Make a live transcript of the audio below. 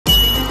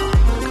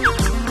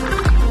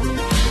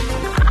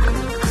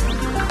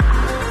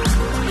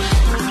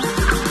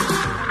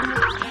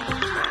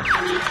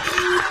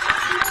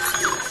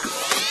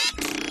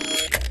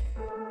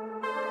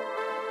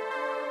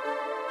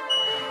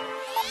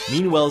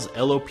MeanWell's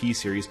LOP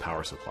series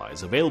power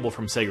supplies, available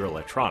from Sega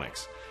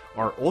Electronics,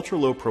 are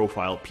ultra-low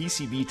profile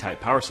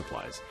PCB-type power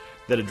supplies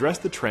that address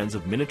the trends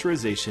of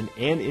miniaturization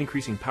and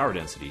increasing power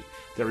density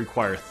that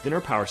require thinner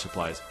power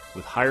supplies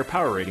with higher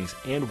power ratings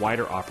and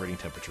wider operating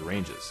temperature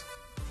ranges.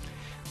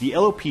 The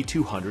LOP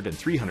 200 and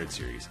 300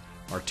 series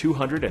are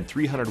 200 and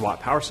 300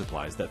 watt power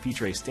supplies that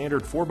feature a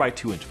standard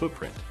 4x2 inch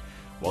footprint,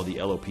 while the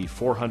LOP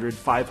 400,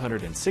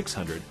 500, and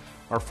 600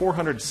 are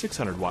 400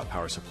 600 watt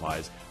power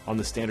supplies on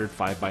the standard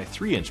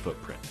 5x3 inch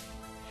footprint.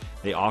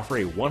 They offer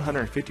a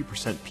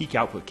 150% peak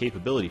output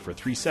capability for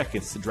 3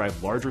 seconds to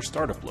drive larger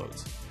startup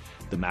loads.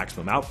 The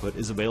maximum output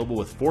is available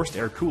with forced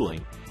air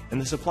cooling, and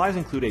the supplies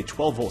include a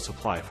 12-volt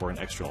supply for an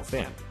external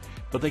fan,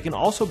 but they can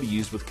also be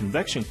used with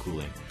convection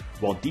cooling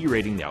while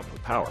derating the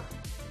output power.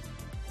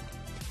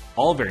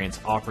 All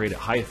variants operate at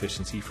high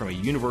efficiency from a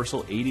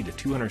universal 80 to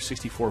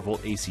 264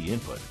 volt AC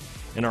input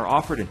and are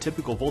offered in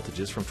typical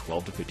voltages from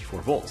 12 to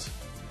 54 volts.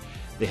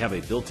 They have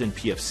a built-in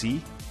PFC,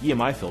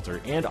 EMI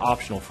filter, and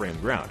optional frame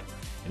ground,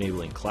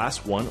 enabling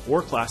Class 1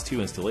 or Class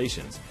 2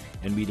 installations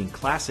and meeting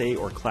Class A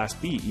or Class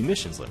B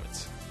emissions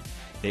limits.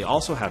 They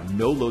also have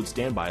no load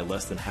standby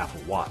less than half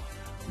a watt,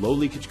 low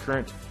leakage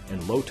current,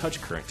 and low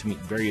touch current to meet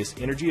various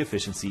energy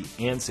efficiency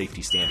and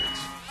safety standards.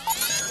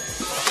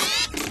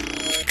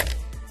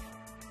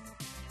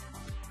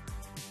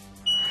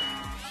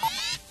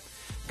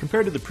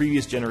 Compared to the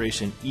previous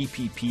generation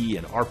EPP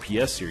and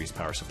RPS series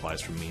power supplies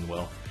from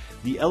MeanWell,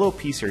 the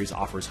LOP series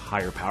offers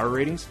higher power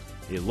ratings,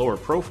 a lower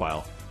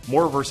profile,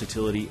 more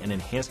versatility, and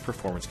enhanced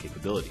performance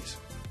capabilities.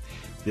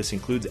 This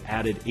includes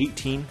added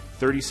 18,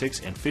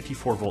 36, and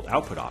 54 volt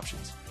output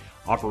options,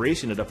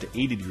 operation at up to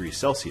 80 degrees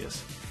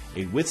Celsius,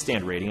 a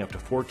withstand rating up to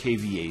 4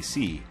 kV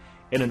AC,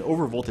 and an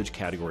overvoltage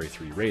category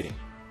 3 rating.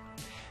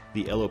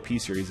 The LOP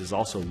series is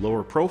also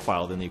lower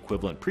profile than the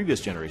equivalent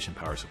previous generation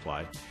power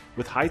supply,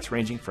 with heights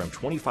ranging from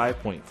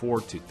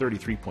 25.4 to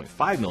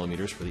 33.5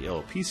 millimeters for the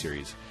LOP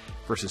series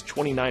versus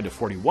 29 to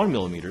 41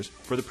 millimeters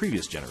for the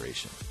previous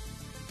generation.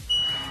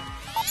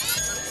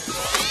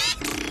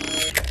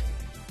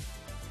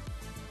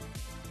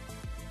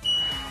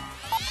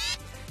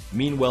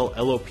 MeanWell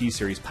LOP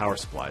series power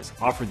supplies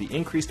offer the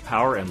increased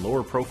power and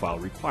lower profile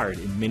required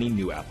in many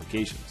new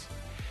applications.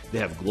 They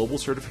have global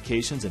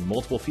certifications in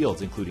multiple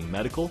fields including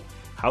medical,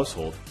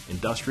 household,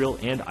 industrial,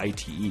 and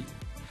ITE.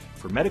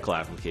 For medical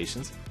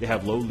applications, they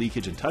have low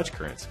leakage and touch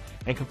currents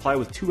and comply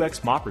with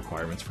 2x MOP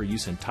requirements for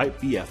use in Type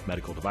BF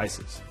medical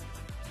devices.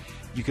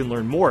 You can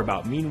learn more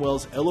about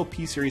MeanWell's LOP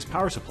series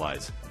power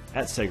supplies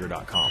at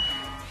Sega.com.